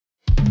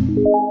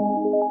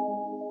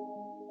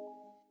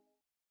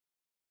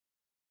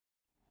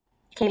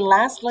Okay,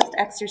 last list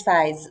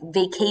exercise,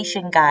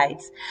 vacation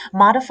guides.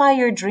 Modify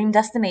your dream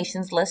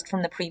destinations list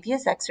from the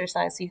previous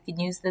exercise. So you can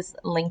use this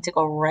link to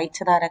go right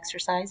to that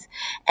exercise.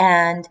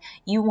 And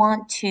you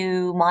want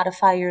to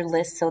modify your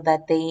list so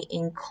that they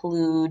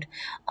include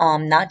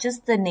not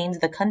just the names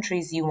of the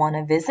countries you want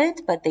to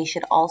visit, but they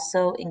should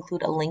also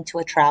include a link to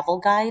a travel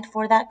guide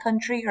for that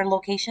country or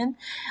location,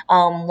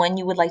 when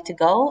you would like to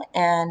go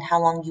and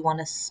how long you want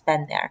to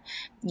spend there.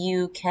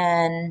 You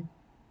can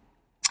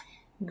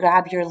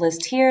grab your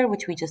list here,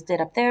 which we just did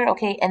up there.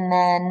 Okay, and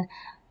then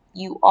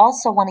you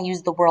also want to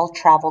use the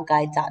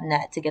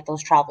worldtravelguide.net to get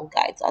those travel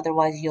guides.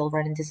 Otherwise, you'll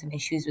run into some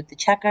issues with the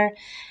checker.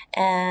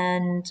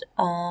 And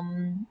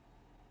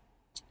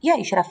yeah,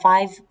 you should have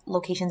 5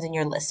 locations in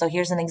your list. So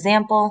here's an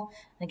example.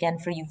 Again,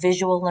 for you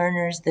visual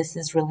learners, this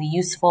is really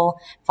useful.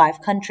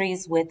 5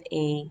 countries with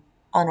a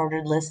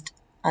unordered list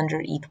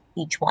under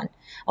each one.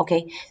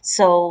 Okay,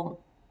 so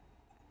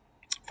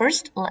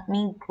first, let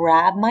me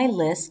grab my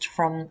list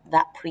from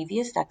that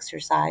previous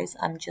exercise.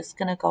 I'm just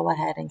going to go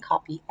ahead and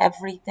copy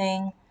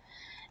everything,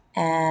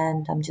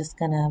 and I'm just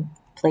going to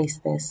place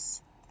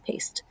this,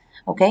 paste.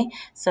 Okay,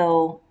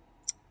 so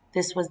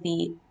this was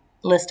the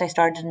list I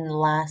started in the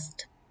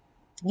last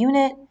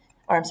unit,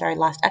 or I'm sorry,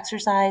 last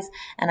exercise,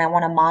 and I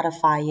want to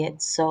modify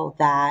it so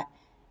that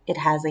it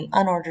has an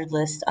unordered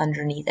list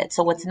underneath it.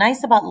 So what's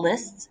nice about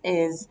lists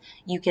is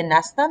you can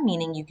nest them,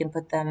 meaning you can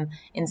put them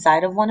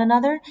inside of one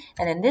another.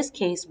 And in this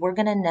case, we're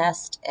going to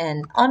nest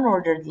an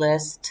unordered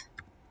list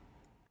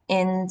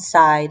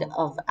inside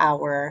of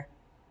our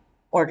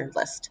ordered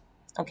list.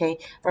 Okay,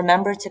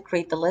 remember to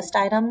create the list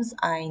items,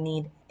 I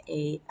need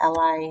a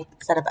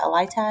set of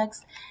li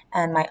tags,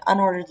 and my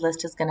unordered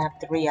list is going to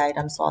have 3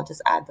 items, so I'll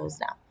just add those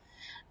now.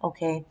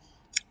 Okay.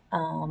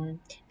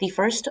 The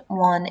first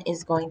one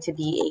is going to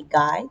be a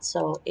guide.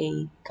 So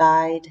a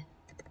guide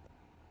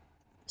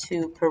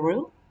to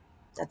Peru.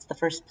 That's the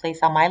first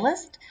place on my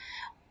list.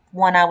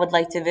 One I would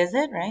like to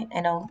visit, right?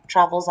 I know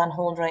travel's on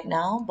hold right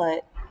now,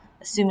 but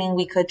assuming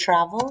we could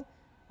travel,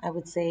 I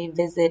would say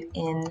visit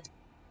in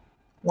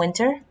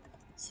winter,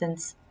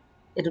 since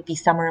it would be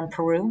summer in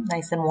Peru,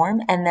 nice and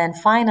warm. And then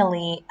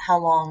finally, how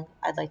long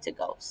I'd like to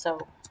go.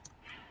 So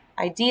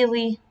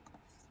ideally,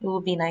 it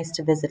would be nice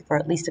to visit for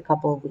at least a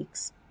couple of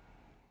weeks.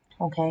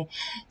 Okay,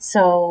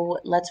 so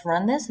let's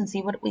run this and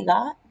see what we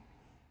got.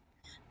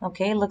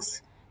 Okay,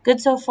 looks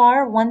good so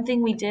far. One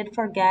thing we did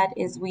forget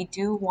is we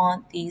do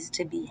want these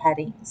to be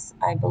headings.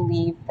 I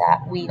believe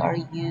that we are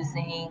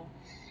using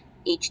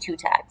H2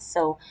 tags.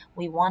 So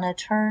we want to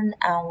turn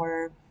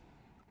our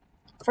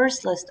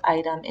first list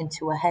item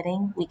into a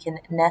heading. We can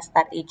nest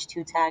that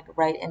H2 tag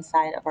right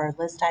inside of our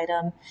list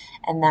item,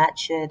 and that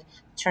should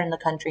turn the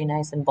country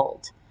nice and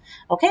bold.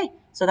 Okay,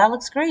 so that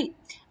looks great.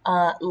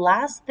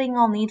 Last thing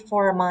I'll need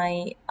for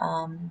my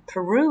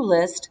Peru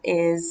list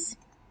is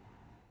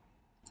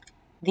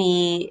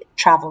the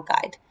travel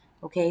guide.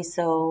 Okay,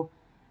 so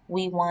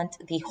we want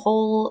the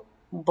whole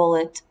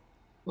bullet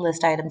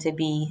list item to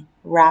be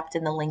wrapped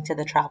in the link to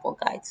the travel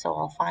guide. So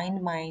I'll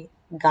find my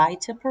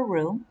guide to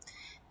Peru.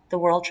 The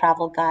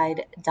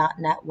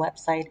worldtravelguide.net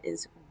website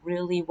is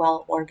really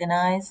well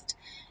organized.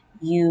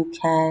 You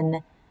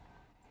can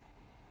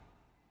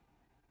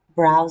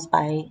browse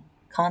by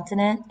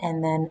continent,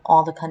 and then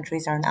all the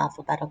countries are in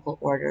alphabetical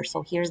order.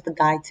 So here's the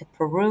guide to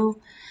Peru.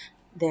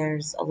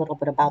 There's a little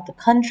bit about the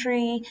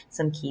country,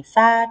 some key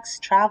facts,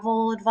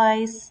 travel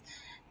advice.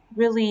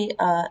 Really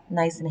a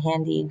nice and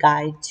handy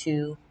guide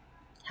to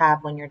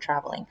have when you're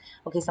traveling.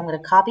 Okay, so I'm going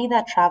to copy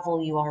that travel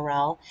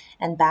URL,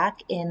 and back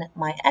in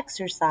my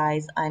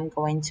exercise, I'm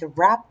going to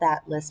wrap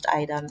that list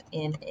item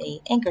in an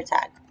anchor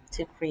tag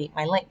to create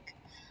my link.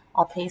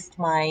 I'll paste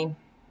my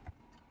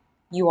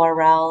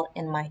URL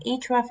in my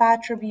href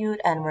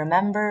attribute, and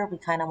remember, we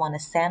kind of want to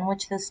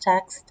sandwich this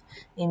text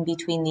in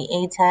between the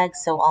a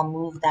tags, so I'll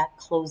move that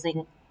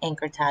closing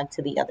anchor tag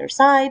to the other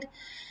side,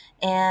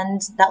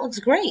 and that looks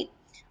great.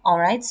 All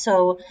right,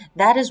 so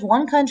that is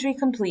one country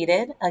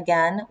completed.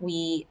 Again,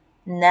 we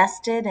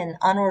nested an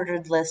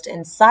unordered list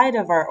inside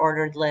of our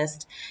ordered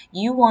list.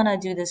 You want to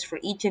do this for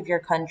each of your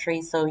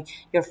countries, so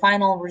your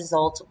final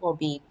result will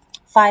be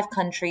 5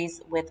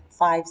 countries with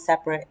 5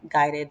 separate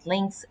guided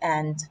links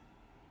and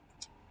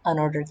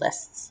unordered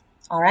lists.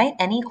 All right,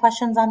 any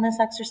questions on this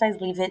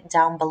exercise, leave it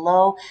down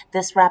below.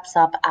 This wraps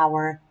up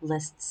our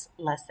lists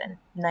lesson.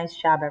 Nice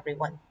job,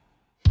 everyone.